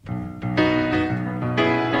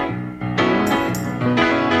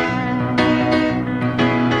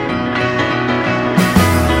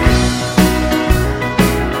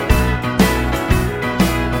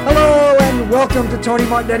Tony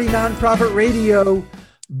Martignetti, Nonprofit Radio.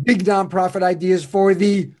 Big nonprofit ideas for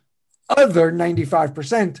the other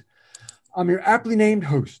 95%. I'm your aptly named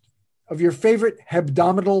host of your favorite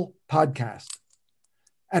hebdomadal podcast.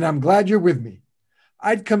 And I'm glad you're with me.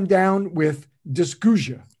 I'd come down with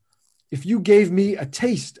dysgeusia if you gave me a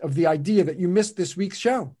taste of the idea that you missed this week's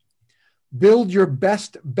show. Build your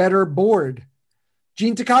best, better board.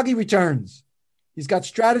 Gene Takagi returns. He's got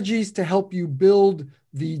strategies to help you build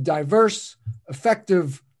the diverse,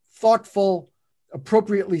 effective, thoughtful,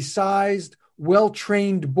 appropriately sized,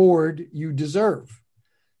 well-trained board you deserve.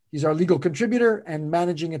 He's our legal contributor and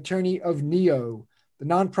managing attorney of NEO, the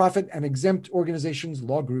nonprofit and exempt organizations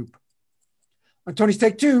law group. On Tony's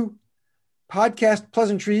Take Two, podcast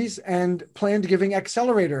pleasantries and planned giving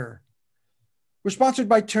accelerator. We're sponsored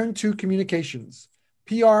by Turn 2 Communications,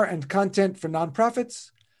 PR and content for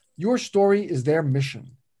nonprofits. Your story is their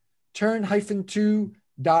mission. Turn-2.co.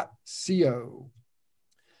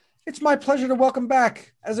 It's my pleasure to welcome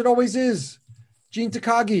back, as it always is, Gene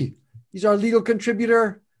Takagi. He's our legal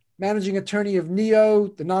contributor, managing attorney of NEO,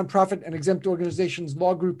 the nonprofit and exempt organizations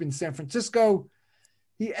law group in San Francisco.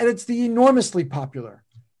 He edits the enormously popular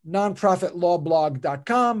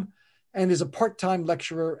nonprofitlawblog.com and is a part-time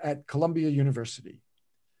lecturer at Columbia University.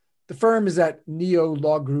 The firm is at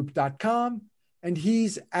neolawgroup.com, and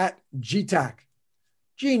he's at GTAC.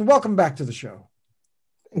 Gene, welcome back to the show.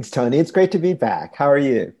 Thanks, Tony. It's great to be back. How are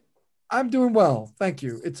you? I'm doing well. Thank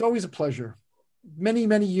you. It's always a pleasure. Many,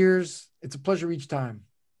 many years. It's a pleasure each time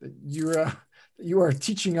that you are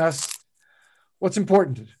teaching us what's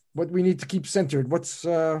important, what we need to keep centered,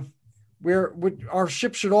 where our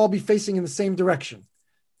ship should all be facing in the same direction.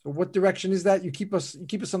 So what direction is that? You keep us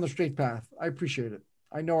on the straight path. I appreciate it.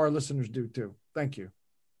 I know our listeners do too. Thank you.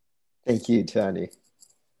 Thank you, Tony.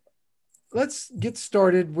 Let's get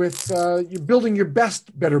started with you're building your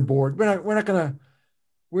best, better board.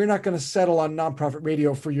 We're not gonna settle on nonprofit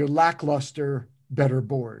radio for your lackluster, better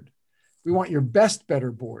board. We want your best,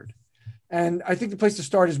 better board. And I think the place to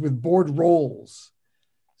start is with board roles.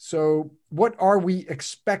 So what are we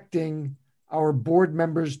expecting our board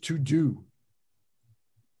members to do?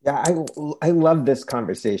 Yeah, I love this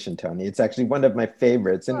conversation, Tony. It's actually one of my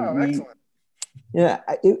favorites. And excellent. Yeah,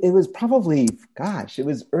 it was probably, it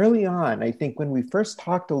was early on, I think, when we first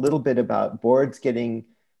talked a little bit about boards getting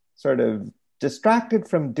sort of distracted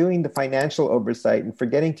from doing the financial oversight and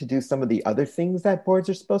forgetting to do some of the other things that boards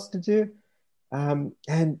are supposed to do. And,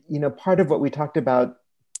 part of what we talked about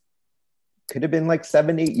could have been like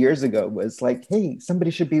 7-8 years ago was like, hey,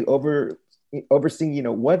 somebody should be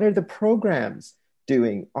overseeing, what are the programs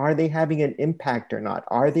doing? Are they having an impact or not?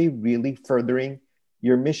 Are they really furthering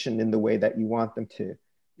your mission in the way that you want them to?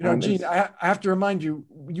 Gene, I have to remind you,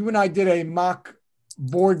 you and I did a mock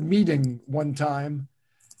board meeting one time,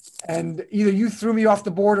 and either you threw me off the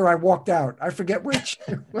board or I walked out. I forget which.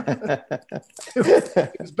 It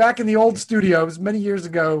was back in the old studio. It was many years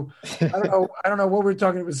ago. I don't know what we were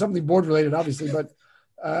talking about. It was something board related, obviously, but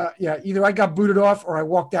either I got booted off or I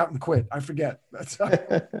walked out and quit. I forget.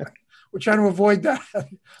 We're trying to avoid that.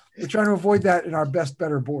 We're trying to avoid that in our best,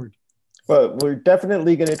 better board. Well, we're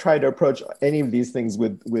definitely going to try to approach any of these things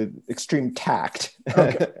with extreme tact.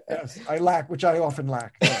 Okay. Yes, which I often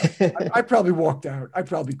lack. I probably walked out. I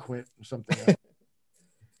probably quit or something.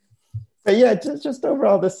 But yeah, just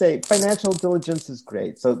overall to say, financial diligence is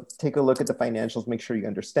great. So take a look at the financials, make sure you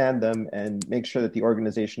understand them, and make sure that the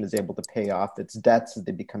organization is able to pay off its debts as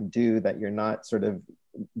they become due, that you're not sort of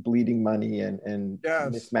bleeding money and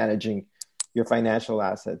mismanaging your financial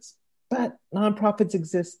assets. But nonprofits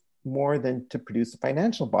exist more than to produce a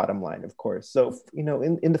financial bottom line, of course. So,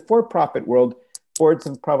 in the for-profit world, boards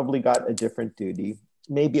have probably got a different duty,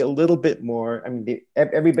 maybe a little bit more. I mean,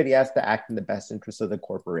 everybody has to act in the best interest of the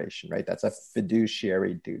corporation, right? That's a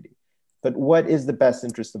fiduciary duty. But what is the best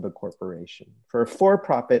interest of a corporation? For a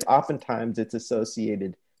for-profit, oftentimes it's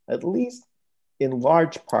associated, at least in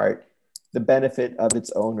large part, the benefit of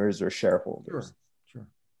its owners or shareholders. Sure.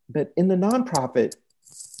 But in the nonprofit,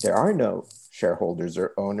 there are no shareholders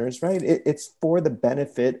or owners, right? It's for the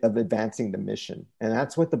benefit of advancing the mission. And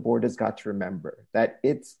that's what the board has got to remember, that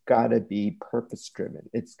it's got to be purpose-driven.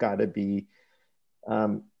 It's got to be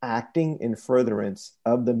acting in furtherance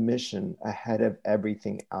of the mission ahead of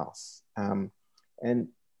everything else. And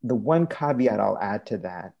the one caveat I'll add to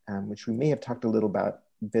that, which we may have talked a little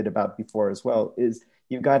bit about before as well, is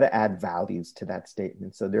you've got to add values to that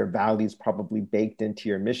statement. So there are values probably baked into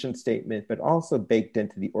your mission statement, but also baked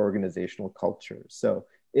into the organizational culture. So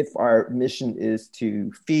if our mission is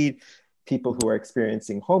to feed people who are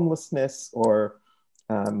experiencing homelessness or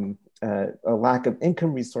a lack of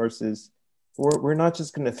income resources, we're not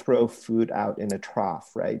just going to throw food out in a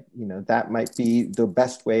trough, right? That might be the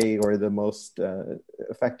best way or the most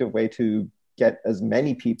effective way to get as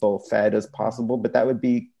many people fed as possible, but that would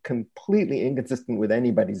be completely inconsistent with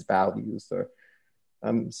anybody's values.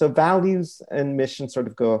 So values and mission sort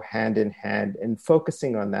of go hand in hand, and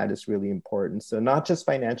focusing on that is really important. So not just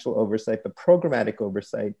financial oversight, but programmatic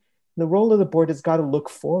oversight. The role of the board has got to look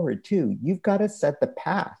forward too. You've got to set the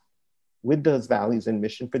path with those values and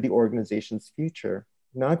mission for the organization's future,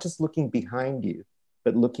 not just looking behind you,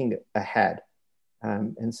 but looking ahead.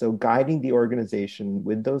 And so guiding the organization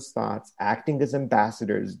with those thoughts, acting as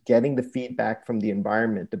ambassadors, getting the feedback from the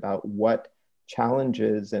environment about what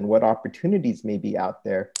challenges and what opportunities may be out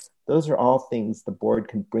there, those are all things the board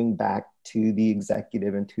can bring back to the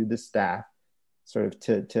executive and to the staff sort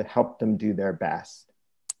of to help them do their best.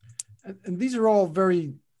 And these are all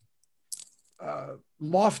very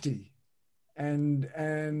lofty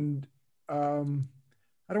and I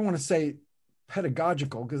don't want to say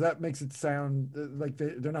pedagogical because that makes it sound like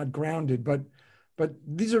they're not grounded, but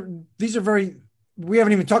these are very, we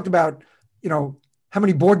haven't even talked about, how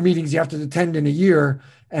many board meetings you have to attend in a year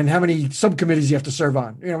and how many subcommittees you have to serve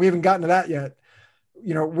on. We haven't gotten to that yet.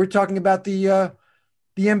 We're talking about the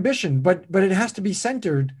ambition, but it has to be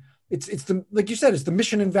centered. It's the, like you said, it's the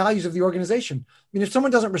mission and values of the organization. I mean, if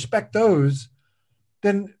someone doesn't respect those,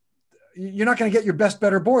 then you're not going to get your best,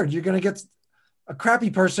 better board. You're going to get a crappy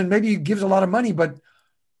person. Maybe he gives a lot of money, but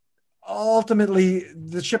ultimately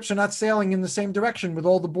the ships are not sailing in the same direction with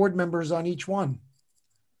all the board members on each one.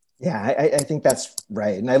 Yeah, I think that's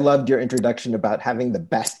right. And I loved your introduction about having the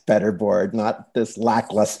best, better board, not this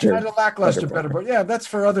lackluster. Not a lackluster better board. Yeah, that's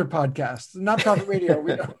for other podcasts. Nonprofit radio,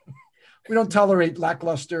 we don't tolerate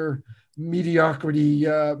lackluster,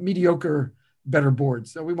 mediocre better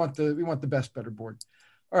boards. So we want the best, better board.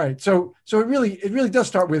 All right. So it really does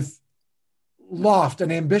start with loft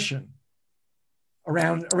and ambition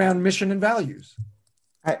around mission and values.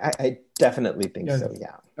 I definitely think so.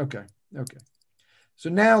 Yeah. Okay. So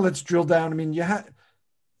now let's drill down. I mean,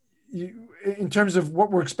 in terms of what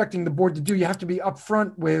we're expecting the board to do, you have to be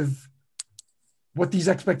upfront with what these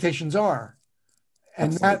expectations are.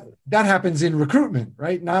 And that happens in recruitment,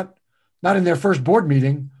 right? Not in their first board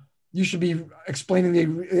meeting. You should be explaining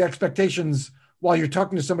the expectations while you're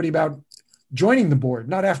talking to somebody about joining the board,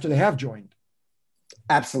 not after they have joined.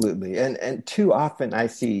 Absolutely. And too often I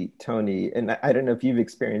see, Tony, and I don't know if you've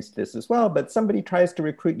experienced this as well, but somebody tries to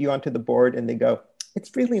recruit you onto the board and they go,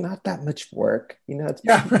 it's really not that much work. It's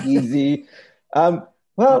pretty easy.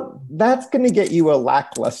 Well, that's going to get you a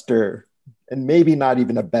lackluster and maybe not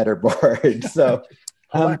even a better board. So,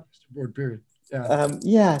 lackluster board, period.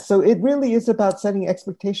 Yeah. So it really is about setting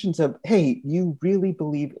expectations of, hey, you really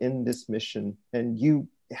believe in this mission and you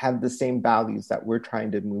have the same values that we're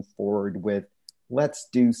trying to move forward with. Let's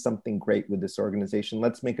do something great with this organization.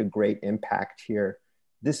 Let's make a great impact here.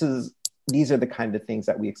 These are the kind of things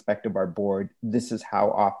that we expect of our board. This is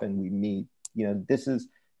how often we meet. This is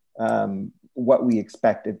what we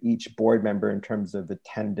expect of each board member in terms of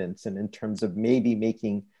attendance and in terms of maybe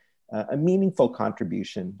making a meaningful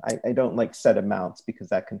contribution. I don't like set amounts because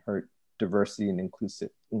that can hurt diversity and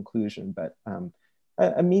inclusion, but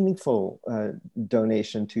a meaningful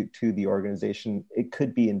donation to the organization. It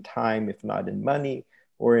could be in time, if not in money,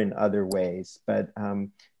 or in other ways. But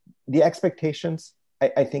the expectations,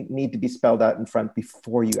 I think, need to be spelled out in front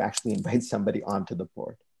before you actually invite somebody onto the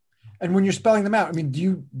board. And when you're spelling them out, I mean,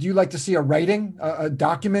 do you like to see a writing, a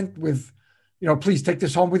document with, please take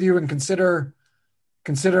this home with you and consider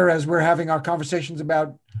as we're having our conversations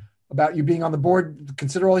about you being on the board,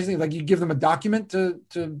 consider all these things, like you give them a document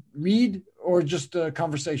to read or just a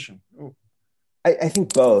conversation? I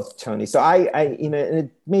think both, Tony. So and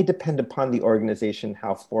it may depend upon the organization,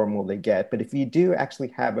 how formal they get, but if you do actually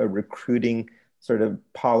have a recruiting sort of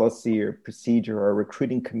policy or procedure or a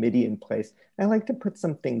recruiting committee in place, I like to put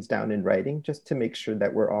some things down in writing just to make sure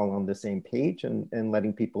that we're all on the same page and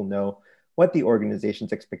letting people know what the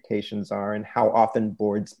organization's expectations are and how often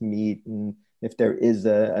boards meet and if there is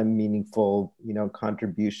a meaningful,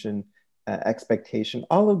 contribution expectation,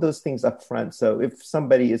 all of those things up front. So if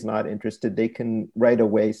somebody is not interested, they can right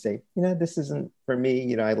away say, this isn't for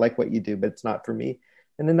me. I like what you do, but it's not for me.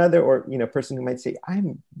 And another person who might say,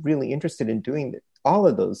 I'm really interested in doing all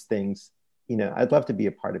of those things. I'd love to be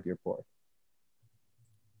a part of your board.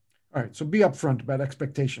 All right. So be upfront about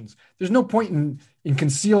expectations. There's no point in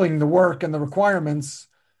concealing the work and the requirements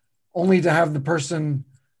only to have the person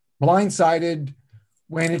blindsided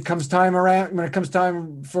when it comes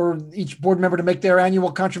time for each board member to make their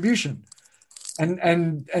annual contribution.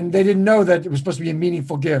 And they didn't know that it was supposed to be a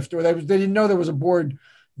meaningful gift, or they didn't know there was a board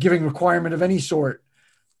giving requirement of any sort.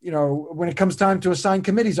 When it comes time to assign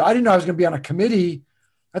committees, I didn't know I was going to be on a committee.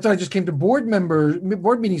 I thought I just came to board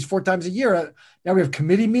meetings 4 times a year. Now we have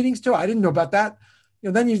committee meetings too. I didn't know about that.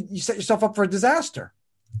 Then you set yourself up for a disaster.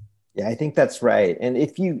 Yeah, I think that's right. And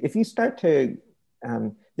if you start to,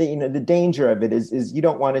 the danger of it is you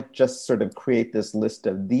don't want to just sort of create this list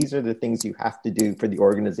of these are the things you have to do for the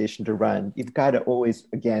organization to run. You've got to always,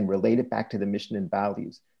 again, relate it back to the mission and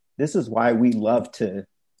values. This is why we love to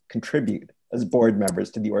contribute as board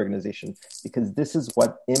members to the organization, because this is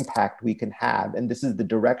what impact we can have. And this is the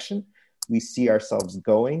direction we see ourselves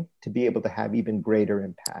going to be able to have even greater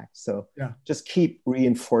impact. So just keep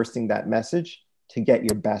reinforcing that message to get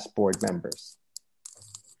your best board members.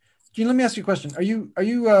 Gene, let me ask you a question. Are you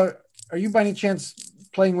by any chance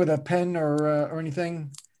playing with a pen or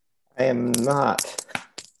anything? I am not.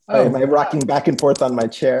 Oh, am I rocking back and forth on my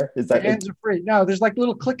chair? Is that your hands are free? No, there's like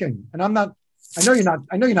little clicking, and I'm not. I know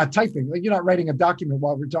you're not typing. Like you're not writing a document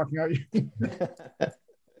while we're talking, are you?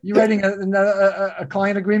 You writing a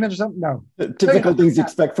client agreement or something? No. Typical things you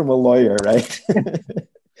expect from a lawyer, right?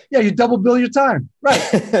 Yeah, you double bill your time, right?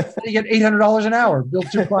 You get $800 an hour. Bill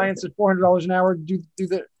 2 clients at $400 an hour. Do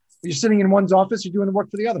the. You're sitting in one's office. You're doing the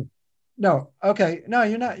work for the other. No, okay, no,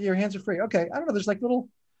 you're not. Your hands are free. Okay, I don't know. There's like little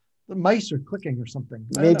mice are clicking or something.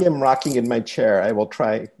 Maybe I'm rocking in my chair. I will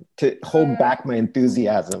try to hold back my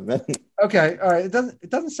enthusiasm. Okay, all right. It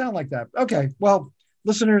doesn't sound like that. Okay, well,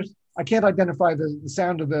 listeners, I can't identify the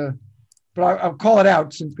sound of the, but I'll call it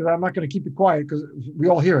out because I'm not going to keep it quiet because we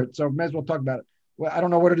all hear it. So may as well talk about it. Well, I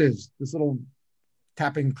don't know what it is. This little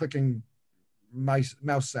tapping, clicking mouse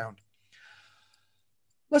sound.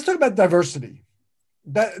 Let's talk about diversity.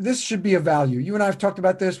 This should be a value. You and I have talked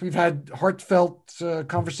about this. We've had heartfelt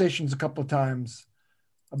conversations a couple of times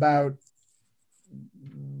about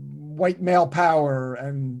white male power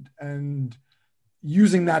and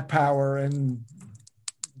using that power and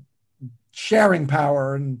sharing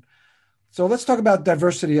power. And so let's talk about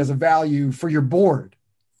diversity as a value for your board.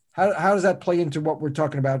 How does that play into what we're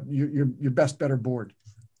talking about, your best, better board?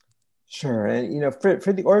 Sure. And,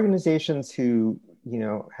 for the organizations who,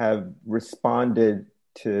 have responded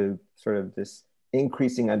to sort of this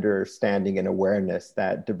increasing understanding and awareness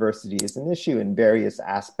that diversity is an issue in various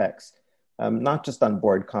aspects, not just on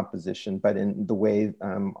board composition, but in the way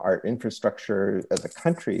our infrastructure as a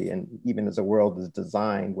country and even as a world is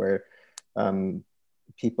designed, where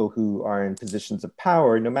people who are in positions of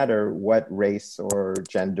power, no matter what race or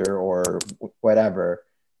gender or whatever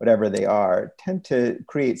they are, tend to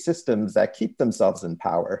create systems that keep themselves in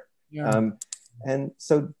power. Yeah. And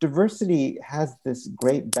so diversity has this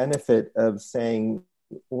great benefit of saying,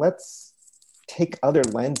 let's take other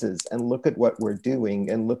lenses and look at what we're doing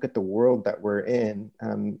and look at the world that we're in.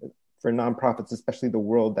 For nonprofits, especially the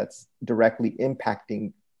world that's directly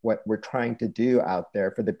impacting what we're trying to do out there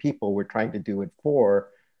for the people we're trying to do it for.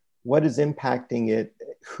 What is impacting it?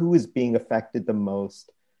 Who is being affected the most?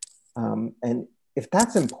 And if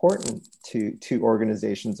that's important to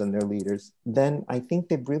organizations and their leaders, then I think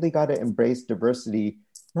they've really got to embrace diversity,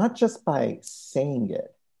 not just by saying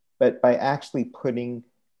it, but by actually putting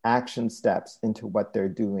action steps into what they're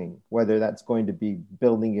doing, whether that's going to be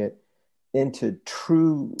building it into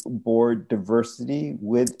true board diversity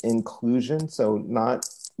with inclusion. So not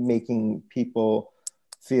making people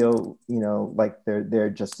feel, like they're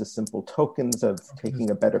just as simple tokens of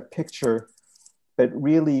taking a better picture, but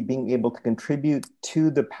really being able to contribute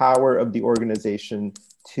to the power of the organization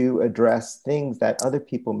to address things that other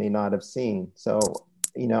people may not have seen. So,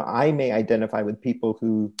 I may identify with people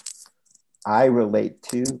who I relate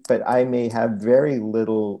to, but I may have very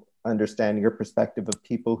little understanding or perspective of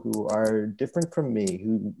people who are different from me,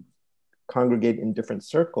 who congregate in different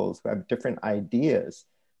circles, who have different ideas.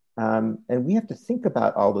 And we have to think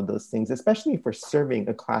about all of those things, especially if we're serving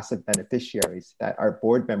a class of beneficiaries that our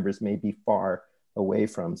board members may be far away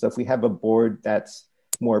from. So if we have a board that's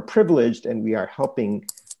more privileged and we are helping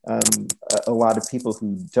a lot of people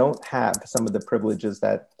who don't have some of the privileges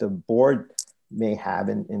that the board may have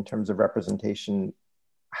in terms of representation,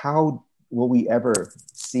 how will we ever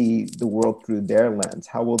see the world through their lens?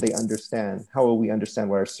 How will they understand? How will we understand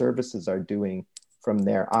what our services are doing from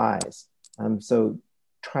their eyes? So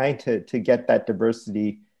trying to get that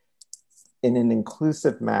diversity in an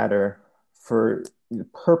inclusive manner for the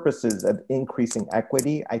purposes of increasing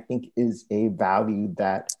equity, I think is a value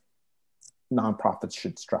that nonprofits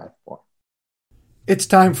should strive for. It's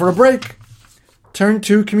time for a break. Turn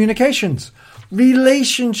to communications.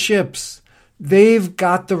 Relationships. They've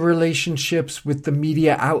got the relationships with the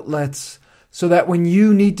media outlets so that when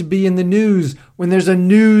you need to be in the news, when there's a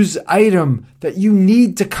news item that you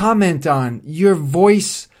need to comment on, your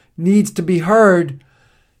voice needs to be heard.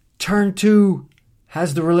 Turn 2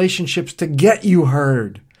 has the relationships to get you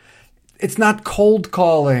heard. It's not cold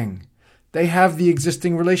calling. They have the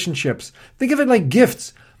existing relationships. Think of it like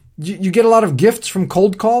gifts. You get a lot of gifts from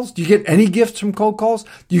cold calls. Do you get any gifts from cold calls?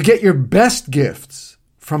 Do you get your best gifts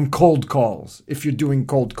from cold calls if you're doing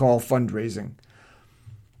cold call fundraising?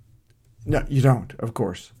 No, you don't, of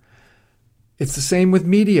course. It's the same with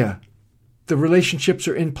media. The relationships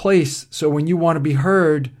are in place. So when you want to be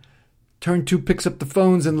heard, Turn 2 picks up the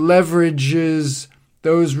phones and leverages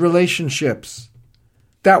those relationships.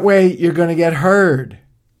 That way you're going to get heard.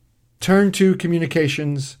 Turn 2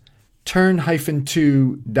 Communications,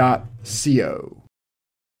 turn-2.co.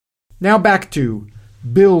 Now back to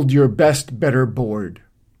build your best, better board.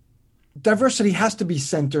 Diversity has to be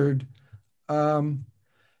centered,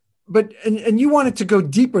 but you want it to go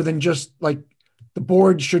deeper than just like the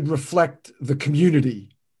board should reflect the community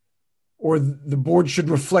or the board should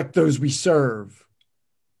reflect those we serve.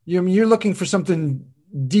 You're looking for something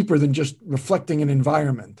deeper than just reflecting an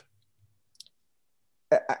environment.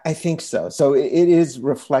 I think so. So it is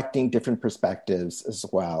reflecting different perspectives as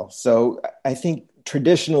well. So I think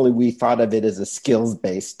traditionally we thought of it as a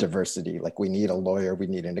skills-based diversity. Like we need a lawyer, we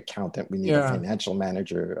need an accountant, we need a financial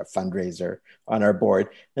manager, a fundraiser on our board.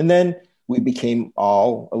 And then we became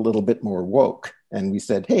all a little bit more woke. And we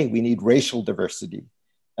said, hey, we need racial diversity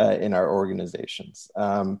in our organizations.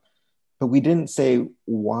 But we didn't say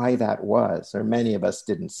why that was, or many of us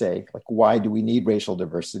didn't say, like, why do we need racial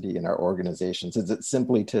diversity in our organizations? Is it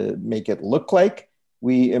simply to make it look like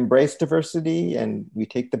we embrace diversity and we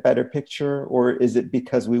take the better picture? Or is it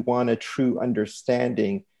because we want a true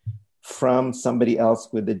understanding from somebody else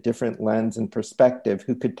with a different lens and perspective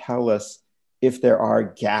who could tell us if there are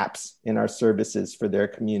gaps in our services for their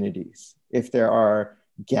communities, if there are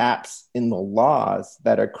gaps in the laws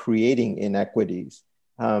that are creating inequities,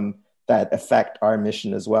 that affect our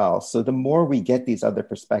mission as well. So the more we get these other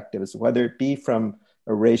perspectives, whether it be from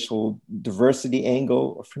a racial diversity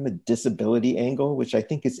angle or from a disability angle, which I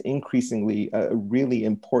think is increasingly a really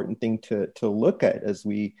important thing to look at as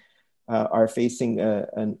we are facing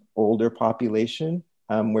an older population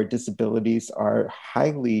where disabilities are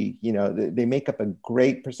highly, they make up a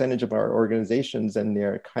great percentage of our organizations, and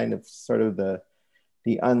they're kind of sort of the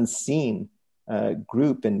unseen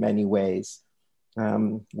group in many ways.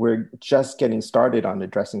 We're just getting started on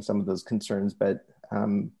addressing some of those concerns, but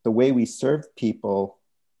the way we serve people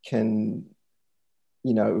can,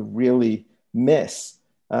 really miss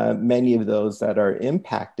many of those that are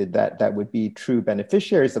impacted, that would be true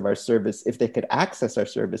beneficiaries of our service if they could access our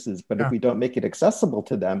services. But if we don't make it accessible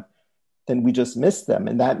to them, then we just miss them.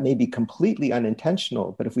 And that may be completely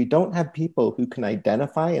unintentional. But if we don't have people who can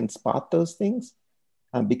identify and spot those things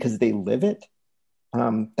because they live it,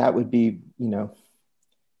 that would be,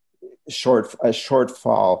 a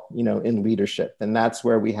shortfall, in leadership. And that's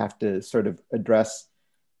where we have to sort of address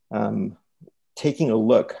taking a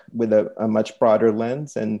look with a much broader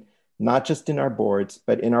lens, and not just in our boards,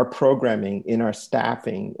 but in our programming, in our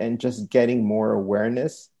staffing, and just getting more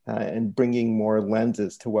awareness and bringing more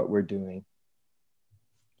lenses to what we're doing.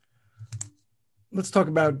 Let's talk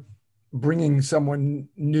about bringing someone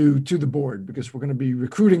new to the board, because we're going to be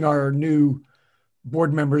recruiting our new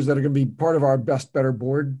board members that are going to be part of our best, better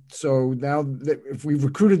board. So now that if we've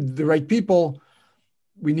recruited the right people,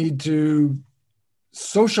 we need to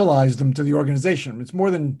socialize them to the organization. It's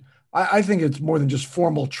more than, I think it's more than just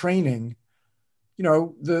formal training.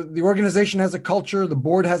 The organization has a culture, the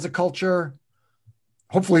board has a culture.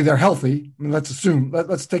 Hopefully they're healthy. I mean, let's assume,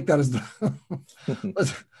 let's take that as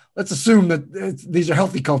the, let's assume that these are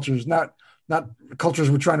healthy cultures, not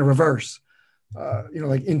cultures we're trying to reverse.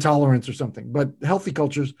 Like intolerance or something, but healthy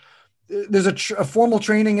cultures, there's a formal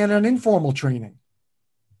training and an informal training.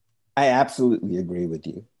 I absolutely agree with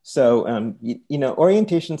you. So,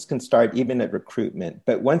 orientations can start even at recruitment,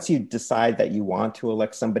 but once you decide that you want to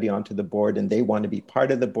elect somebody onto the board and they want to be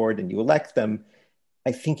part of the board and you elect them,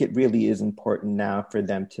 I think it really is important now for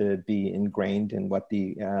them to be ingrained in what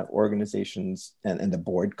the organizations and the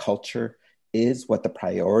board culture is, what the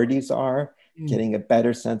priorities are, getting a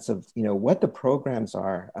better sense of, what the programs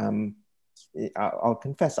are. I'll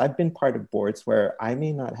confess, I've been part of boards where I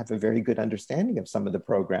may not have a very good understanding of some of the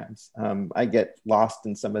programs. I get lost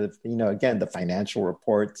in some of the, again, the financial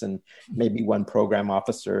reports, and maybe one program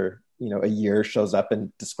officer, a year shows up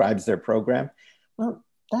and describes their program. Well,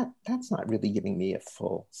 that's not really giving me a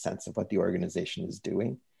full sense of what the organization is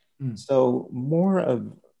doing. So more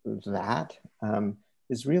of that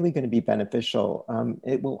is really going to be beneficial.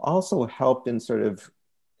 It will also help in sort of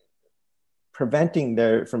preventing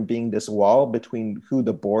there from being this wall between who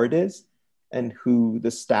the board is and who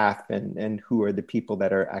the staff and who are the people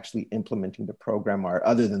that are actually implementing the program are,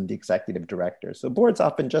 other than the executive director. So boards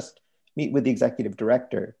often just meet with the executive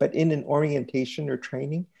director, but in an orientation or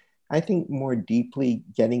training, I think more deeply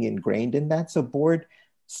getting ingrained in that. So board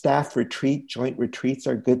staff retreat, joint retreats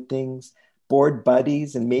are good things. Board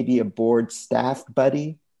buddies and maybe a board staff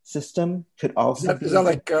buddy system could also is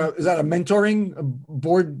that a mentoring a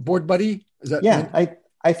board buddy? Is that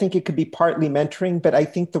I think it could be partly mentoring, but I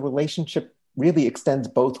think the relationship really extends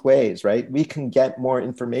both ways, right? We can get more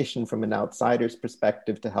information from an outsider's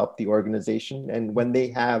perspective to help the organization. And when they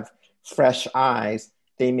have fresh eyes,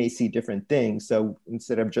 they may see different things. So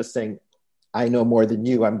instead of just saying, I know more than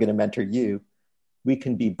you, I'm going to mentor you, we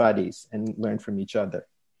can be buddies and learn from each other.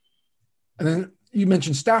 And then you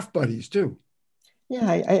mentioned staff buddies too.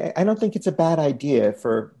 Yeah, I don't think it's a bad idea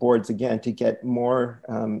for boards, again, to get more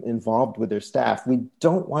involved with their staff. We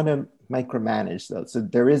don't want to micromanage those. So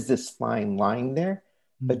there is this fine line there,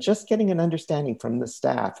 but just getting an understanding from the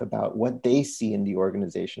staff about what they see in the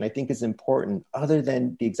organization, I think is important, other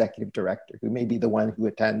than the executive director, who may be the one who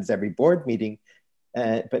attends every board meeting.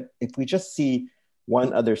 But if we just see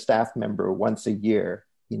one other staff member once a year,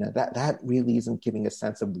 that really isn't giving a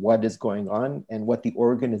sense of what is going on and what the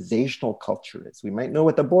organizational culture is. We might know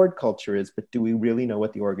what the board culture is, but do we really know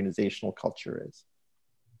what the organizational culture is?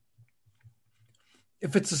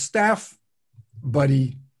 If it's a staff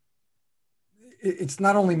buddy, it's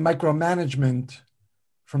not only micromanagement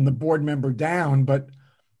from the board member down, but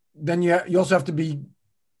then you also have to be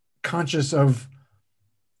conscious of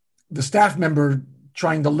the staff member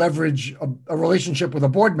trying to leverage a relationship with a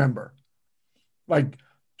board member, like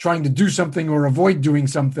trying to do something or avoid doing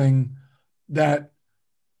something that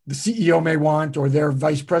the CEO may want, or their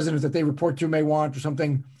vice president that they report to may want, or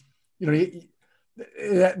something, that it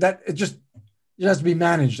has to be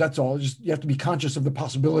managed. That's all. You have to be conscious of the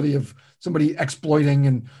possibility of somebody exploiting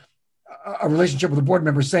and a relationship with a board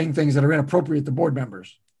member, saying things that are inappropriate to board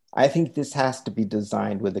members. I think this has to be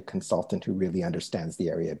designed with a consultant who really understands the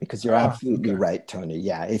area, because you're absolutely right, Tony.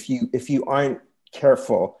 Yeah, if you aren't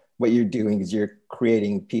careful, what you're doing is you're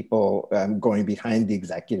creating people going behind the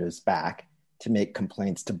executive's back to make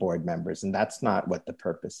complaints to board members, and that's not what the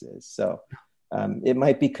purpose is. So it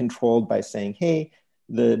might be controlled by saying, hey,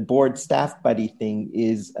 the board staff buddy thing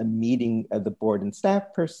is a meeting of the board and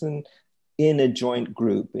staff person in a joint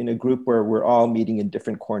group, in a group where we're all meeting in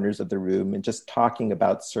different corners of the room and just talking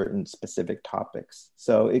about certain specific topics.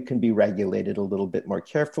 So it can be regulated a little bit more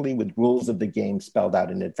carefully with rules of the game spelled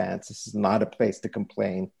out in advance. This is not a place to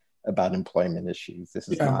complain about employment issues. This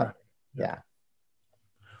is not, yeah.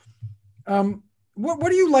 What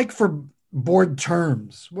do you like for board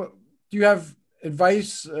terms? What do you have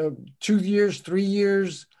advice? 2 years, 3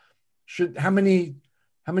 years? How many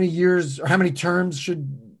years or how many terms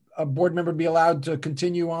should a board member be allowed to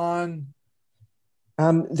continue on?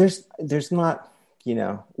 There's not,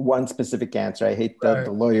 one specific answer. I hate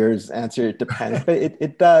the lawyer's answer. It depends, but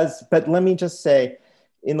it does. But let me just say,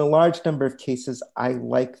 in a large number of cases, I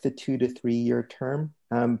like the 2 to 3 year term,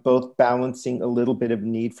 both balancing a little bit of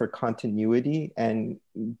need for continuity and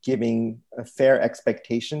giving a fair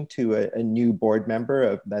expectation to a new board member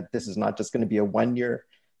of that this is not just going to be a 1 year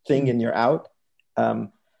thing and you're out.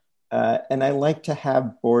 And I like to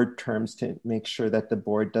have board terms to make sure that the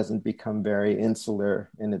board doesn't become very insular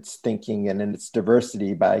in its thinking and in its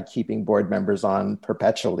diversity by keeping board members on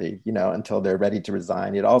perpetually, until they're ready to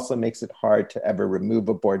resign. It also makes it hard to ever remove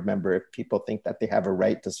a board member if people think that they have a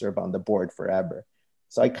right to serve on the board forever.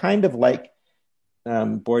 So I kind of like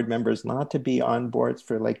board members not to be on boards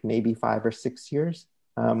for like maybe 5 or 6 years.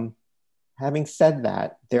 Having said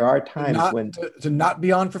that, there are times to not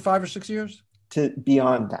be on for 5 or 6 years? To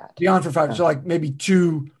beyond that. Beyond for 5. So like maybe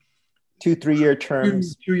 2 3 year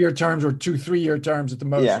terms. 2 year terms or 2 3 year terms at the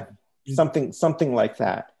most. Yeah, something like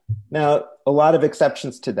that. Now, a lot of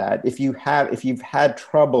exceptions to that. If you've had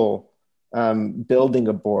trouble building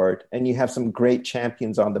a board and you have some great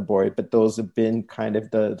champions on the board, but those have been kind of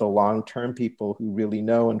the long-term people who really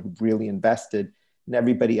know and who've really invested, and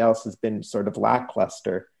everybody else has been sort of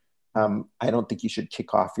lackluster, I don't think you should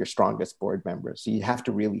kick off your strongest board member. So you have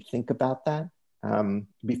to really think about that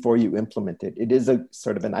before you implement it. It is a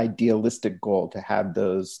sort of an idealistic goal to have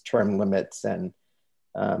those term limits and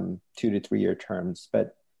 2 to 3 year terms.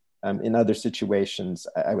 But in other situations,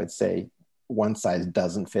 I would say one size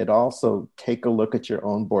doesn't fit all. So take a look at your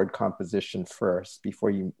own board composition first before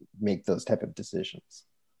you make those type of decisions.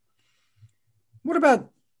 What about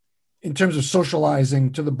in terms of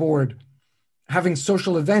socializing to the board, having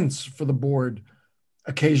social events for the board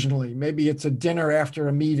occasionally? Maybe it's a dinner after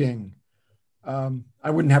a meeting. I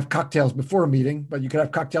wouldn't have cocktails before a meeting, but you could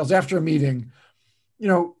have cocktails after a meeting.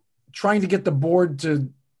 Trying to get the board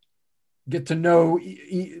to get to know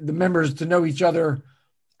the members, to know each other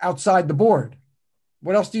outside the board.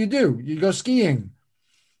 What else do? You go skiing,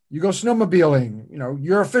 you go snowmobiling,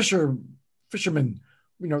 you're a fisherman,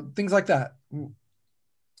 things like that.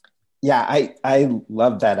 Yeah, I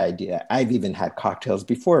love that idea. I've even had cocktails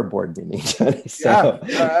before a board meeting. So, I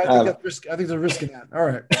think that's risk. I think there's a risk in that. All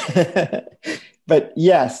right. But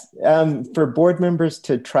yes, for board members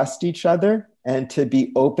to trust each other and to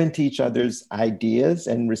be open to each other's ideas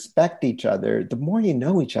and respect each other, the more you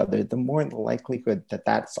know each other, the more the likelihood that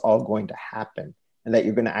that's all going to happen and that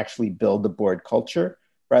you're going to actually build the board culture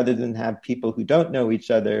rather than have people who don't know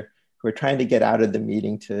each other who are trying to get out of the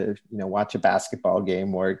meeting to watch a basketball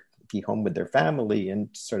game or be home with their family and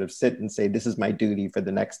sort of sit and say, this is my duty for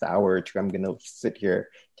the next hour or two. I'm going to sit here,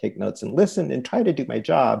 take notes and listen and try to do my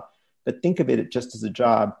job. But think of it just as a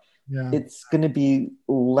job. Yeah. It's going to be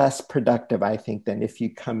less productive, I think, than if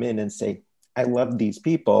you come in and say, I love these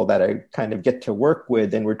people that I kind of get to work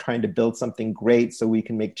with, and we're trying to build something great so we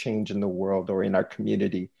can make change in the world or in our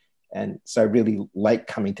community. And so I really like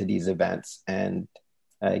coming to these events and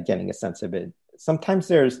getting a sense of it. Sometimes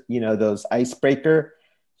there's, those icebreaker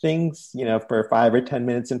things, for 5 or 10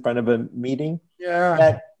 minutes in front of a meeting.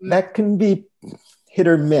 Yeah. That can be hit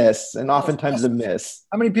or miss, and oftentimes a miss.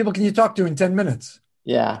 How many people can you talk to in 10 minutes?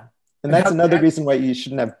 Yeah. And that's another reason why you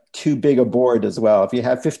shouldn't have too big a board as well. If you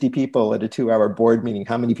have 50 people at a 2-hour board meeting,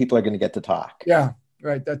 how many people are going to get to talk? Yeah,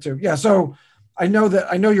 right. That too. Yeah. So I know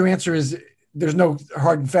your answer is there's no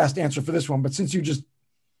hard and fast answer for this one, but since you just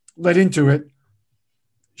led into it,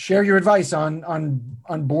 share your advice on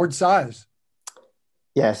board size.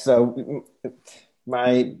 Yeah. So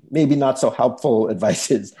my maybe not so helpful advice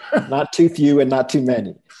is not too few and not too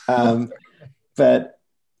many. But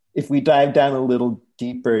if we dive down a little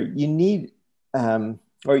deeper, you need,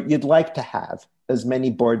 or you'd like to have as many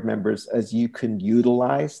board members as you can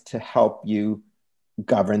utilize to help you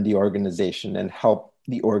govern the organization and help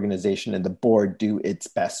the organization and the board do its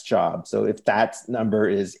best job. So if that number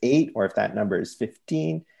is 8 or if that number is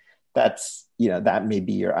 15, that's, that may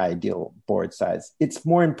be your ideal board size. It's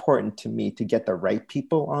more important to me to get the right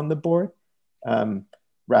people on the board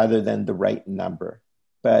rather than the right number.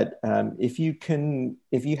 But if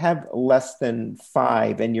you have less than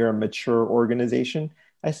 5 and you're a mature organization,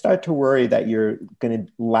 I start to worry that you're going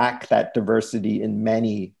to lack that diversity in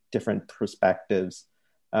many different perspectives.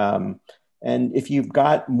 And if you've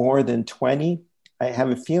got more than 20, I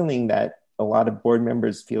have a feeling that a lot of board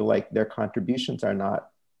members feel like their contributions are not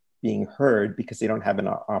being heard because they don't have an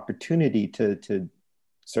opportunity to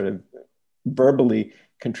sort of verbally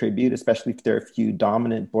contribute, especially if there are a few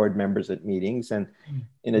dominant board members at meetings. And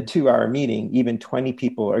in a 2-hour meeting, even 20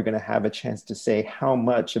 people are going to have a chance to say how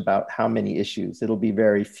much about how many issues. It'll be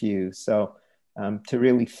very few. So to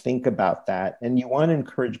really think about that. And you want to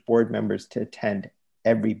encourage board members to attend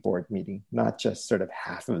every board meeting, not just sort of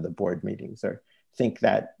half of the board meetings, or think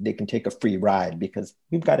that they can take a free ride because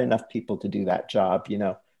we've got enough people to do that job.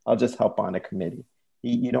 I'll just help on a committee.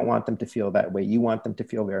 You don't want them to feel that way. You want them to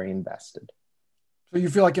feel very invested. So you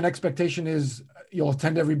feel like an expectation is you'll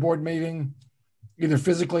attend every board meeting, either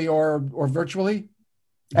physically or virtually?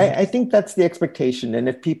 I think that's the expectation. And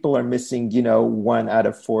if people are missing, 1 out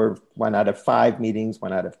of 4, 1 out of 5 meetings,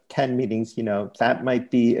 1 out of 10 meetings, that might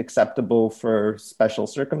be acceptable for special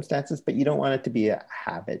circumstances, but you don't want it to be a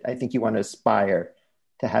habit. I think you want to aspire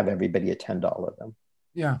to have everybody attend all of them.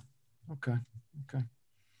 Yeah. Okay.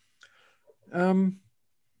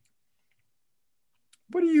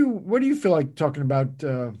 What do you feel like talking about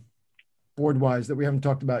board wise that we haven't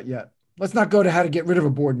talked about yet? Let's not go to how to get rid of a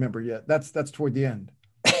board member yet. That's toward the end.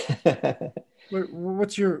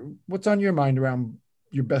 What's on your mind around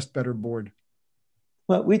your best, better board?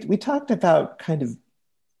 Well, we talked about kind of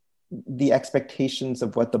the expectations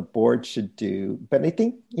of what the board should do, but I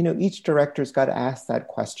think each director's got to ask that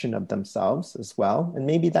question of themselves as well, and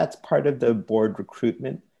maybe that's part of the board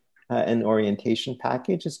recruitment and orientation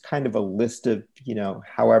package is kind of a list of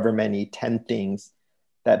however many 10 things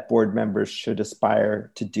that board members should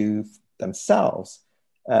aspire to do themselves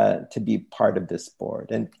to be part of this board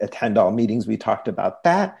and attend all meetings. We talked about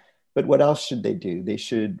that, but what else should they do? They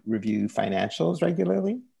should review financials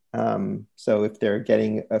regularly. So if they're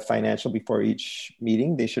getting a financial before each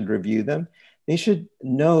meeting, they should review them. They should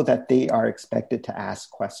know that they are expected to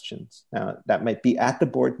ask questions. Now, that might be at the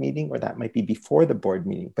board meeting or that might be before the board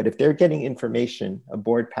meeting. But if they're getting information, a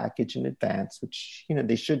board package in advance, which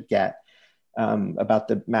they should get about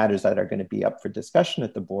the matters that are going to be up for discussion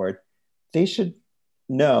at the board, they should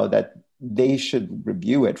know that they should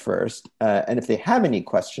review it first. And if they have any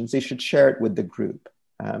questions, they should share it with the group.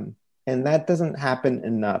 And that doesn't happen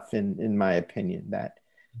enough, in my opinion, that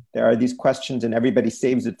there are these questions and everybody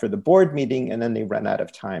saves it for the board meeting and then they run out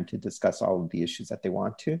of time to discuss all of the issues that they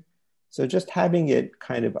want to. So just having it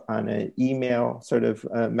kind of on an email, sort of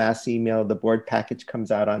mass email, the board package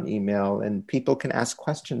comes out on email and people can ask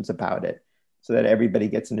questions about it so that everybody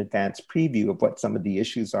gets an advanced preview of what some of the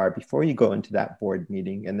issues are before you go into that board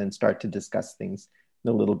meeting and then start to discuss things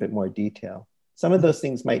in a little bit more detail. Some of those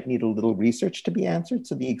things might need a little research to be answered.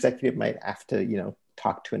 So the executive might have to,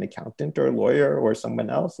 talk to an accountant or a lawyer or someone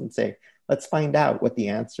else and say, let's find out what the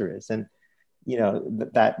answer is. And,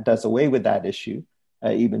 that does away with that issue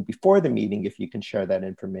even before the meeting if you can share that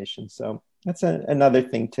information. So that's another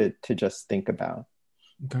thing to just think about.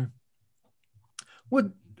 Okay. What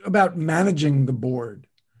about managing the board?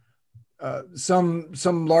 Some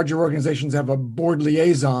larger organizations have a board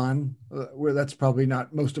liaison, where that's probably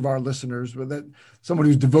not most of our listeners, but that someone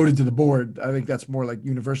who's devoted to the board. I think that's more like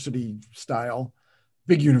university style,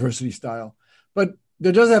 big university style. But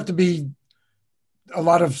there does have to be a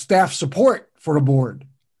lot of staff support for a board.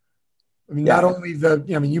 I mean, not only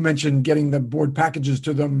you mentioned getting the board packages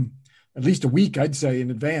to them at least a week, I'd say, in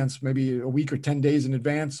advance, maybe a week or 10 days in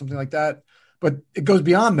advance, something like that. But it goes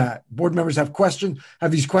beyond that. Board members have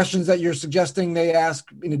these questions that you're suggesting they ask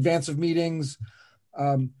in advance of meetings.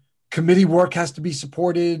 Committee work has to be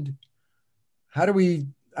supported. How do we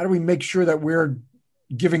make sure that we're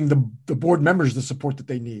giving the board members the support that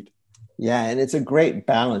they need? Yeah, and it's a great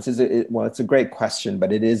balance. It's a great question,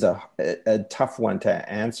 but it is a tough one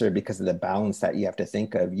to answer because of the balance that you have to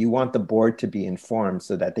think of. You want the board to be informed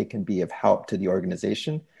so that they can be of help to the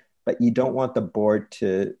organization, but you don't want the board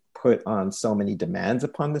to put on so many demands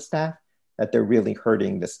upon the staff that they're really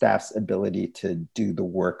hurting the staff's ability to do the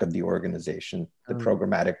work of the organization, the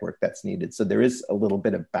programmatic work that's needed. So there is a little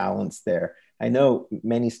bit of balance there. I know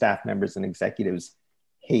many staff members and executives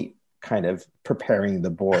hate kind of preparing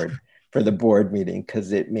the board for the board meeting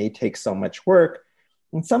because it may take so much work.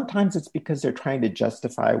 And sometimes it's because they're trying to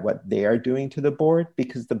justify what they are doing to the board,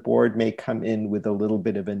 because the board may come in with a little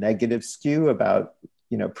bit of a negative skew about,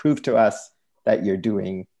 prove to us that you're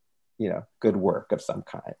doing, good work of some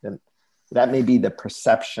kind. And that may be the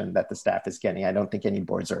perception that the staff is getting. I don't think any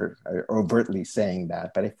boards are overtly saying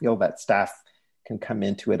that, but I feel that staff can come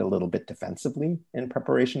into it a little bit defensively in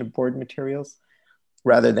preparation of board materials,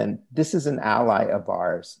 rather than this is an ally of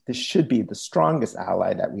ours. This should be the strongest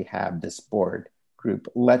ally that we have, this board group.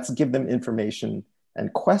 Let's give them information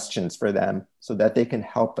and questions for them so that they can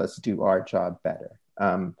help us do our job better.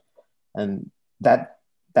 And that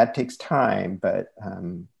takes time, but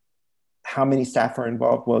how many staff are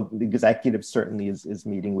involved? Well, the executive certainly is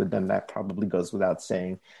meeting with them. That probably goes without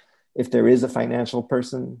saying. If there is a financial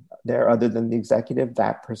person there other than the executive,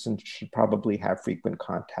 that person should probably have frequent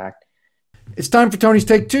contact. It's time for Tony's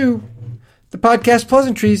Take Two. The podcast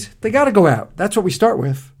pleasantries, they got to go out. That's what we start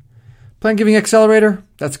with. Plan Giving Accelerator,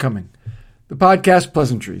 that's coming. The podcast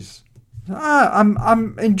pleasantries.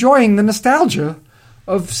 I'm enjoying the nostalgia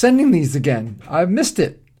of sending these again. I've missed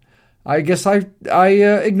it. I guess I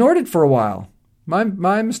ignored it for a while. My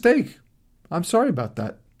mistake. I'm sorry about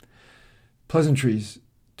that. Pleasantries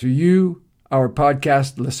to you, our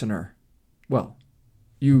podcast listener. Well,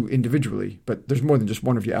 you individually, but there's more than just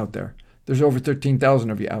one of you out there. There's over 13,000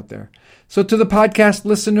 of you out there. So to the podcast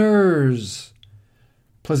listeners,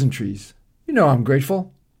 pleasantries. I'm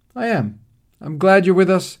grateful. I am. I'm glad you're with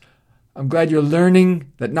us. I'm glad you're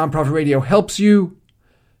learning that nonprofit radio helps you,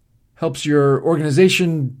 helps your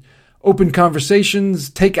organization open conversations,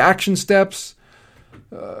 take action steps,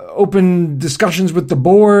 open discussions with the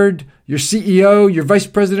board, your CEO, your vice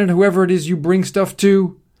president, whoever it is you bring stuff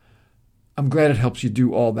to. I'm glad it helps you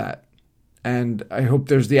do all that. And I hope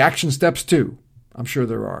there's the action steps too. I'm sure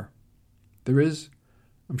there are. There is?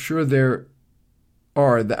 I'm sure there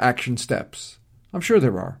are the action steps. I'm sure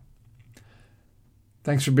there are.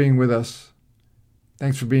 Thanks for being with us.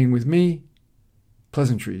 Thanks for being with me.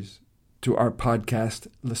 Pleasantries to our podcast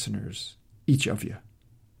listeners, each of you.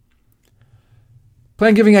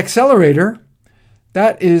 Plan Giving Accelerator,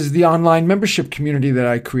 that is the online membership community that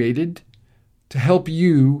I created to help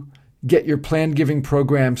you get your plan giving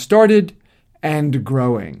program started and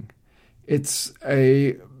growing. It's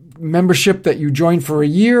a membership that you join for a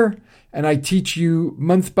year, and I teach you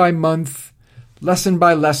month by month, lesson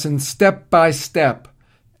by lesson, step by step,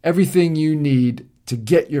 everything you need to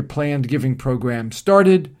get your planned giving program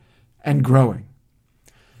started and growing.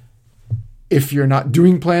 If you're not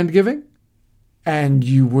doing planned giving and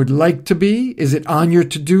you would like to be, is it on your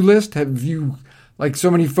to-do list? Have you like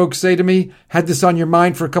so many folks say to me, had this on your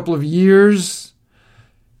mind for a couple of years,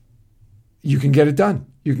 you can get it done.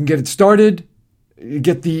 You can get it started, you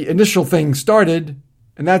get the initial thing started,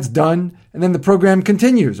 and that's done. And then the program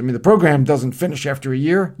continues. I mean, the program doesn't finish after a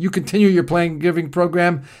year. You continue your Plan Giving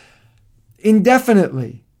program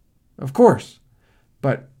indefinitely, of course.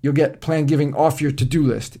 But you'll get Plan Giving off your to-do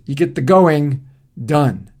list. You get the going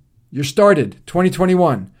done. You're started,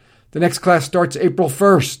 2021. The next class starts April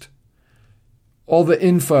 1st. All the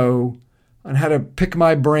info on how to pick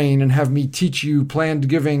my brain and have me teach you planned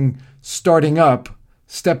giving starting up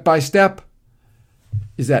step by step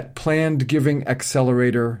is at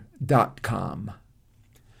plannedgivingaccelerator.com.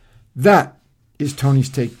 That is Tony's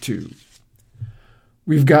Take 2.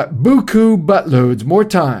 We've got buku buttloads more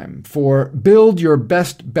time for Build Your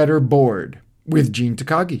Best Better Board with Gene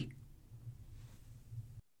Takagi.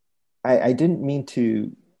 I didn't mean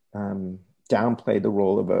to downplay the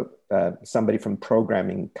role of somebody from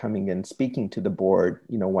programming coming and speaking to the board,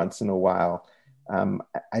 once in a while.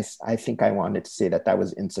 I think I wanted to say that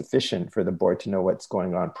was insufficient for the board to know what's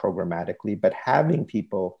going on programmatically, but having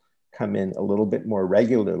people come in a little bit more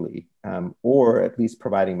regularly, or at least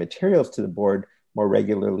providing materials to the board more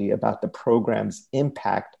regularly about the program's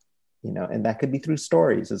impact, and that could be through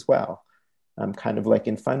stories as well, kind of like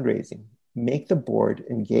in fundraising. Make the board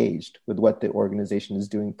engaged with what the organization is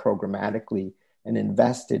doing programmatically and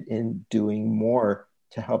invested in doing more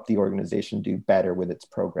to help the organization do better with its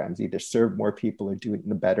programs, either serve more people or do it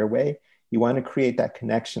in a better way. You want to create that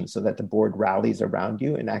connection so that the board rallies around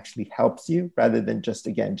you and actually helps you rather than just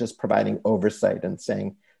providing oversight and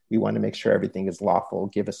saying, we want to make sure everything is lawful,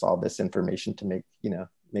 give us all this information to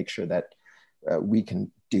make sure that we can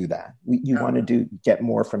do that. You want to get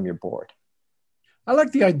more from your board. I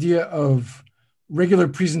like the idea of regular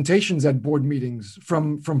presentations at board meetings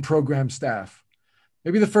from program staff.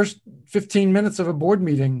 Maybe the first 15 minutes of a board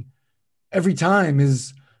meeting every time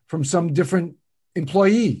is from some different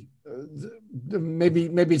employee.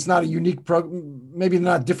 Maybe it's not a unique maybe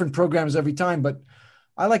not different programs every time, but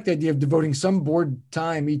I like the idea of devoting some board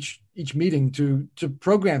time each meeting to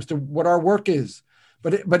programs, to what our work is,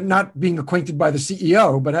 but not being acquainted by the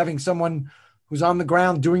CEO, but having someone who's on the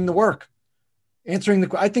ground doing the work. I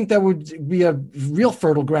think that would be a real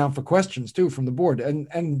fertile ground for questions too from the board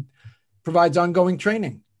and provides ongoing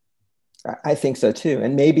training. I think so too.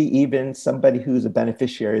 And maybe even somebody who's a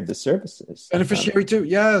beneficiary of the services. Beneficiary too,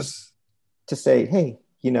 yes. To say, hey,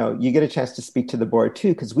 you get a chance to speak to the board too,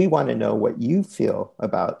 because we want to know what you feel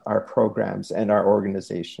about our programs and our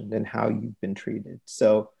organization and how you've been treated.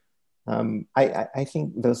 So I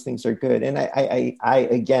think those things are good. And I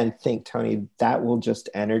again think, Tony, that will just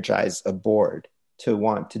energize a board to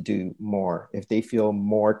want to do more if they feel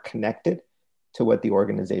more connected to what the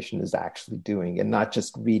organization is actually doing and not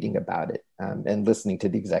just reading about it and listening to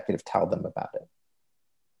the executive tell them about it.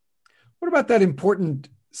 What about that important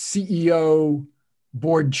CEO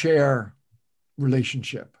board chair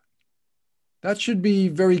relationship? That should be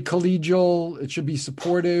very collegial. It should be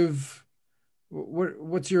supportive.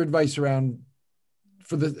 What's your advice around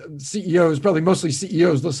for the CEOs, probably mostly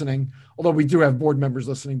CEOs listening, although we do have board members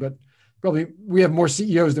listening, but probably we have more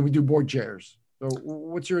CEOs than we do board chairs. So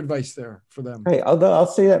what's your advice there for them? Right. Although I'll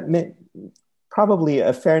say that probably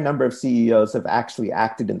a fair number of CEOs have actually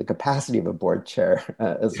acted in the capacity of a board chair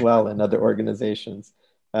as well in other organizations.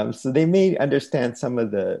 So they may understand some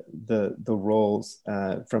of the roles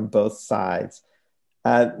from both sides.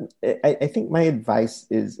 I think my advice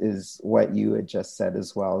is what you had just said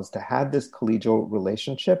as well, is to have this collegial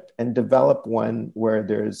relationship and develop one where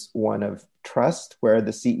there's one of trust, where the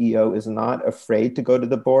CEO is not afraid to go to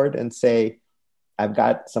the board and say, I've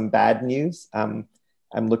got some bad news. I'm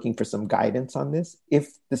looking for some guidance on this.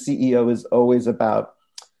 If the CEO is always about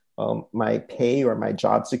my pay or my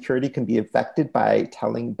job security can be affected by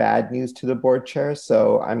telling bad news to the board chair,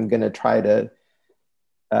 so I'm going to try to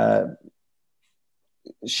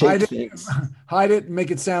hide it,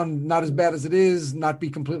 make it sound not as bad as it is, not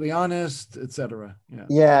be completely honest, etc.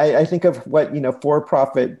 I think of what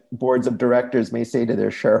for-profit boards of directors may say to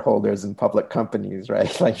their shareholders in public companies,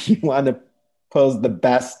 right? Like, you want to pose the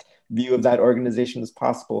best view of that organization as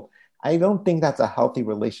possible. I don't think that's a healthy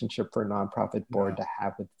relationship for a nonprofit board to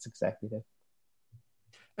have with its executive.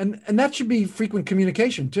 And that should be frequent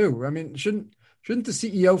communication too. I mean, shouldn't the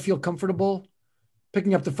CEO feel comfortable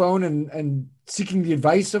picking up the phone and seeking the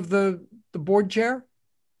advice of the board chair?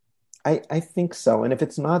 I think so. And if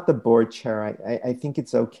it's not the board chair, I think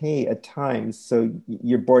it's okay at times. So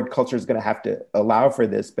your board culture is going to have to allow for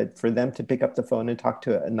this, but for them to pick up the phone and talk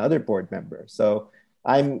to another board member. So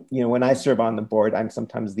when I serve on the board, I'm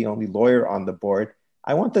sometimes the only lawyer on the board.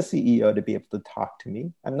 I want the CEO to be able to talk to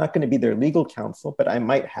me. I'm not going to be their legal counsel, but I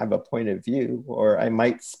might have a point of view, or I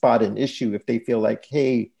might spot an issue if they feel like,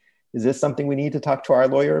 hey, is this something we need to talk to our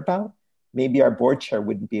lawyer about? Maybe our board chair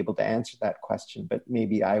wouldn't be able to answer that question, but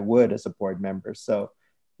maybe I would as a board member. So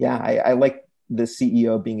yeah, I like the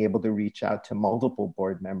CEO being able to reach out to multiple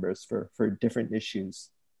board members for different issues.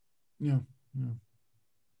 Yeah. Yeah.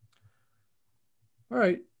 All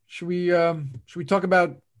right. Should we talk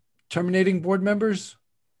about terminating board members?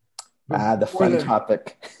 The fun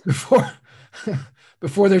topic. Before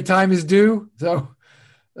before their time is due. So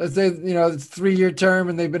let's say, it's a 3-year term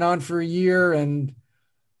and they've been on for a year and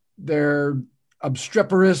they're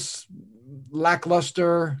obstreperous,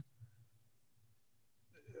 lackluster,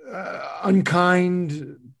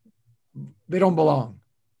 unkind. They don't belong.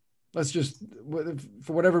 Let's just,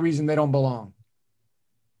 for whatever reason, they don't belong.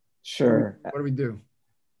 Sure. What do we do?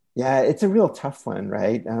 Yeah, it's a real tough one,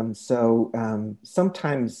 right?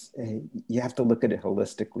 Sometimes you have to look at it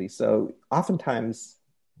holistically. So oftentimes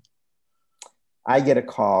I get a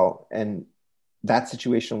call and that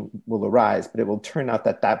situation will arise, but it will turn out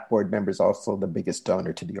that that board member is also the biggest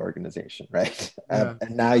donor to the organization, right? Yeah.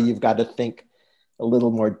 And now you've got to think a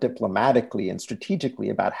little more diplomatically and strategically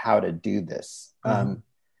about how to do this.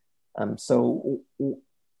 So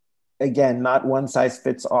again, not one size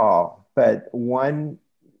fits all, but one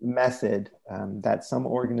method that some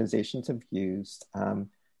organizations have used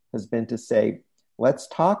has been to say, let's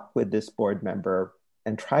talk with this board member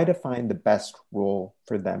and try to find the best role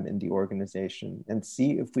for them in the organization and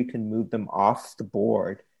see if we can move them off the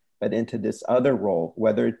board, but into this other role,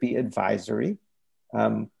 whether it be advisory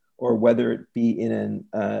or whether it be in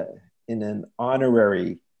an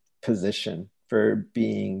honorary position for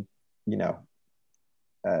being,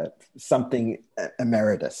 something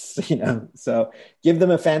emeritus, So give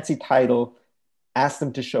them a fancy title, ask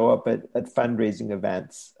them to show up at fundraising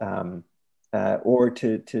events, or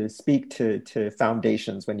to speak to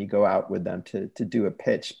foundations when you go out with them to do a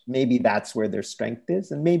pitch. Maybe that's where their strength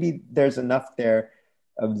is, and maybe there's enough there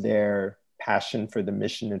of their passion for the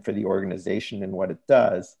mission and for the organization and what it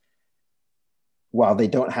does, while they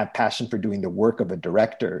don't have passion for doing the work of a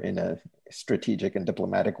director in a strategic and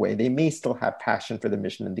diplomatic way, they may still have passion for the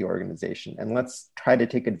mission and the organization. And let's try to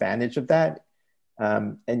take advantage of that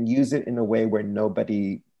and use it in a way where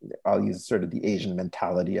nobody, I'll use sort of the Asian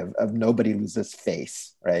mentality of nobody loses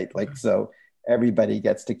face, right? Like, so everybody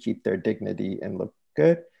gets to keep their dignity and look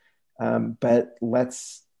good. But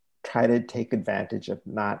let's try to take advantage of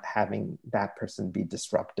not having that person be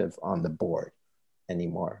disruptive on the board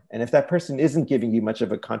anymore. And if that person isn't giving you much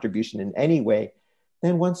of a contribution in any way,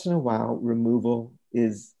 then once in a while, removal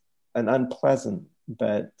is an unpleasant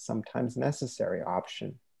but sometimes necessary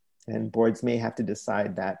option. And boards may have to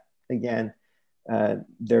decide that, again,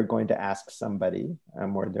 they're going to ask somebody,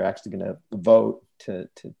 or they're actually going to vote to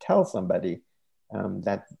tell somebody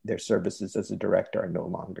that their services as a director are no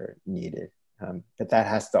longer needed. But that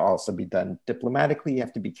has to also be done diplomatically. You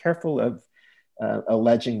have to be careful of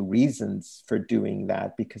alleging reasons for doing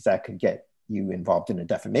that, because that could get you involved in a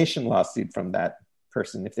defamation lawsuit from that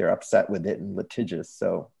person if they're upset with it and litigious.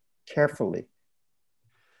 So carefully.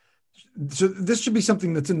 So this should be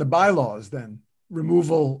something that's in the bylaws then,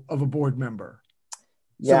 removal of a board member.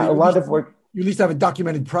 Yeah, so a lot of work. You at least have a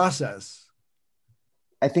documented process.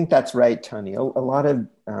 I think that's right, Tony. A lot of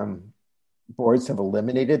boards have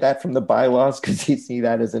eliminated that from the bylaws because they see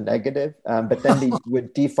that as a negative, but then they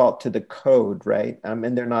would default to the code, right?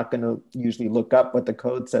 And they're not going to usually look up what the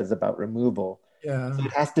code says about removal. Yeah. So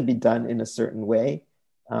it has to be done in a certain way.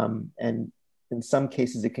 And in some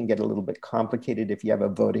cases, it can get a little bit complicated if you have a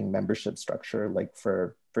voting membership structure. Like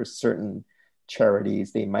for certain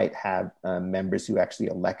charities, they might have members who actually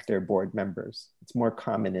elect their board members. It's more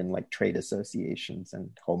common in like trade associations and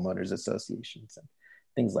homeowners associations and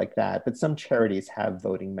things like that. But some charities have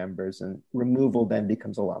voting members, and removal then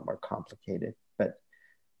becomes a lot more complicated. But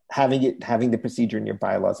having the procedure in your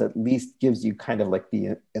bylaws at least gives you kind of like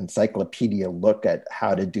the encyclopedia look at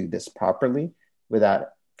how to do this properly without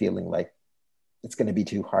feeling like it's going to be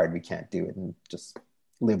too hard, we can't do it, and just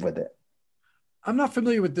live with it. I'm not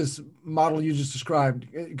familiar with this model you just described,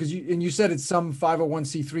 because you said it's some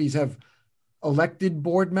 501c3s have elected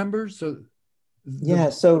board members. So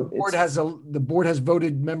the board has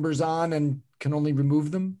voted members on and can only remove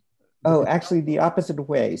them. Oh, actually the opposite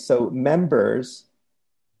way. So members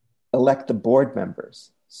elect the board members.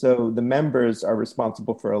 So the members are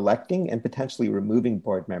responsible for electing and potentially removing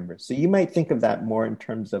board members. So you might think of that more in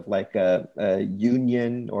terms of like a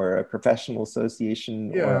union or a professional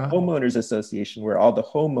association or a homeowners association, where all the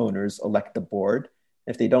homeowners elect the board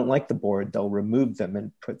If they don't like the board, they'll remove them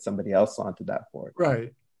and put somebody else onto that board.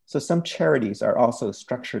 Right. So some charities are also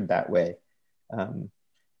structured that way. And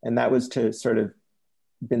that was to sort of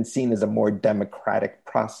been seen as a more democratic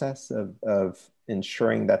process of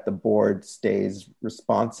ensuring that the board stays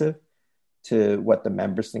responsive to what the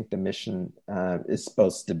members think the mission is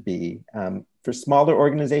supposed to be. For smaller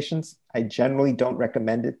organizations, I generally don't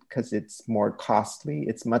recommend it because it's more costly.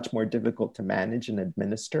 It's much more difficult to manage and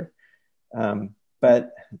administer.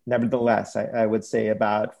 But nevertheless, I would say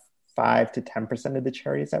about 5 to 10% of the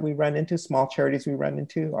charities that we run into, small charities we run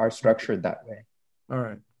into, are structured that way. All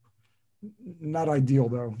right. Not ideal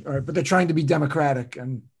though. All right, but they're trying to be democratic,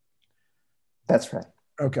 and that's right.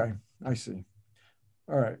 Okay, I see.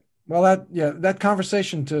 All right. Well, that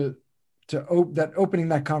conversation opening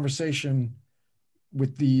that conversation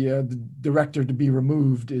with the director to be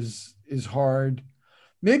removed is hard.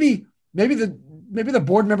 Maybe the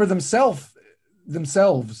board member themselves,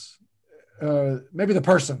 maybe the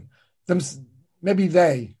person, maybe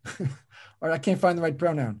they, or I can't find the right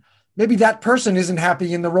pronoun. Maybe that person isn't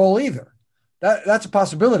happy in the role either. That's a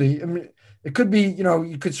possibility. I mean, it could be,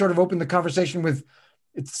 you could sort of open the conversation with,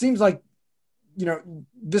 it seems like,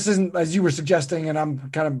 this isn't, as you were suggesting, and I'm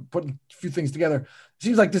kind of putting a few things together. It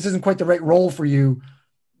seems like this isn't quite the right role for you.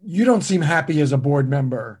 You don't seem happy as a board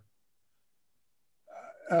member.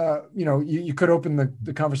 You could open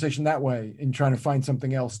the conversation that way in trying to find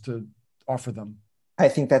something else to offer them. I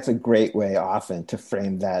think that's a great way often to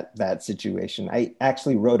frame that situation. I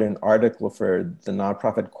actually wrote an article for the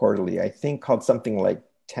Nonprofit Quarterly, I think called something like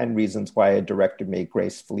 10 Reasons Why a Director May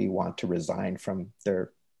Gracefully Want to Resign from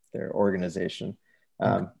their organization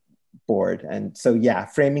board. And so,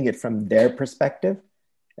 framing it from their perspective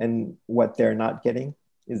and what they're not getting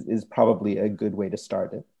is probably a good way to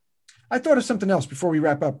start it. I thought of something else before we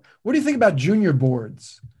wrap up. What do you think about junior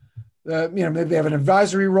boards? Maybe they have an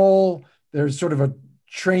advisory role. There's sort of a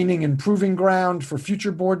training and proving ground for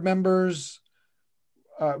future board members,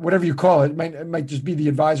 whatever you call it. It might just be the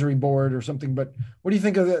advisory board or something. But what do you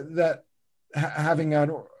think of that having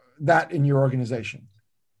that in your organization?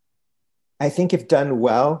 I think if done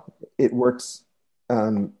well, it works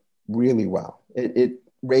really well. It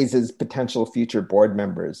raises potential future board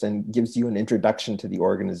members and gives you an introduction to the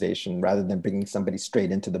organization rather than bringing somebody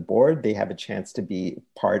straight into the board. They have a chance to be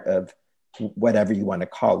part of whatever you want to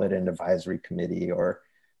call it, an advisory committee or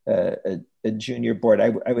a junior board. I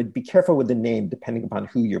would be careful with the name depending upon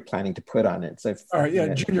who you're planning to put on it. So all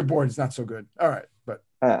right, junior board is not so good. All right, but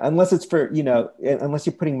unless it's for, unless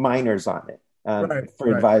you're putting minors on it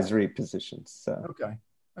for advisory positions. So.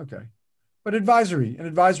 Okay. But an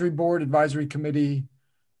advisory board, advisory committee,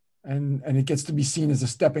 and it gets to be seen as a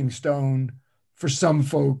stepping stone for some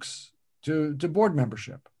folks to board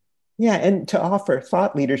membership. Yeah, and to offer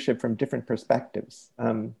thought leadership from different perspectives.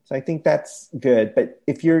 So I think that's good. But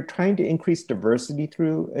if you're trying to increase diversity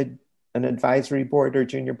through an advisory board or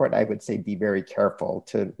junior board, I would say be very careful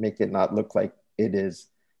to make it not look like it is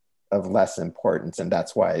of less importance. And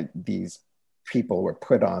that's why these people were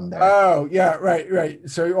put on there. Oh, yeah, right.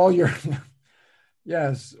 So all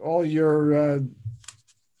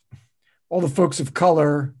the folks of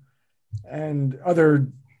color and other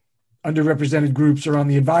underrepresented groups are on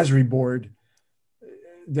the advisory board.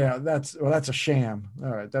 Yeah, that's a sham. All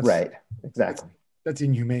right, that's right. Exactly. That's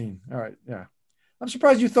inhumane. All right, yeah. I'm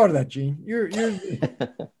surprised you thought of that, Gene. You're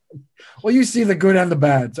well, you see the good and the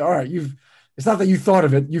bad. So, all right, it's not that you thought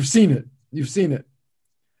of it. You've seen it.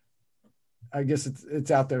 I guess it's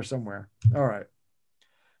out there somewhere. All right.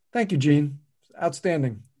 Thank you, Gene.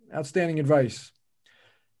 Outstanding advice.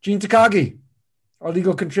 Gene Takagi, our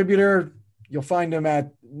legal contributor. You'll find him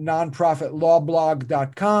at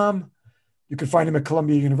nonprofitlawblog.com. You can find him at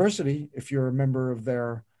Columbia University if you're a member of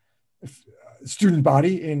their student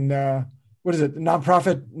body in what is it, the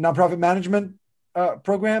nonprofit management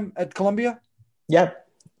program at Columbia? Yep.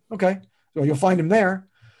 Okay. So you'll find him there.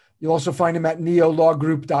 You'll also find him at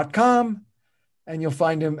neolawgroup.com, and you'll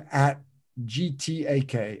find him at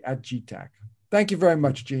GTAK, at GTAC. Thank you very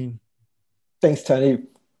much, Gene. Thanks, Tony.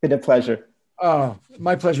 Been a pleasure.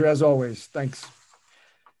 My pleasure, as always. Thanks.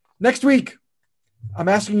 Next week, I'm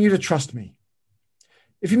asking you to trust me.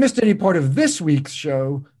 If you missed any part of this week's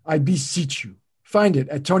show, I beseech you, find it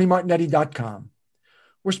at tonymartignetti.com.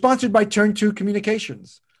 We're sponsored by Turn 2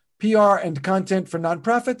 Communications, PR and content for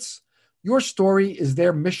nonprofits. Your story is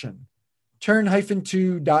their mission.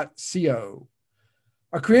 Turn-2.co.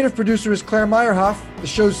 Our creative producer is Claire Meyerhoff. The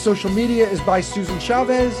show's social media is by Susan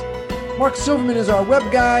Chavez. Mark Silverman is our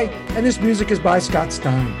web guy, and this music is by Scott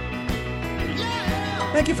Stein.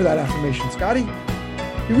 Thank you for that affirmation, Scotty.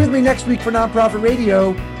 Be with me next week for Nonprofit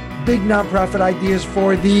Radio. big nonprofit ideas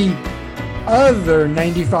for the other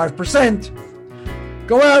 95%.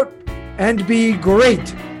 Go out and be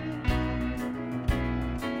great.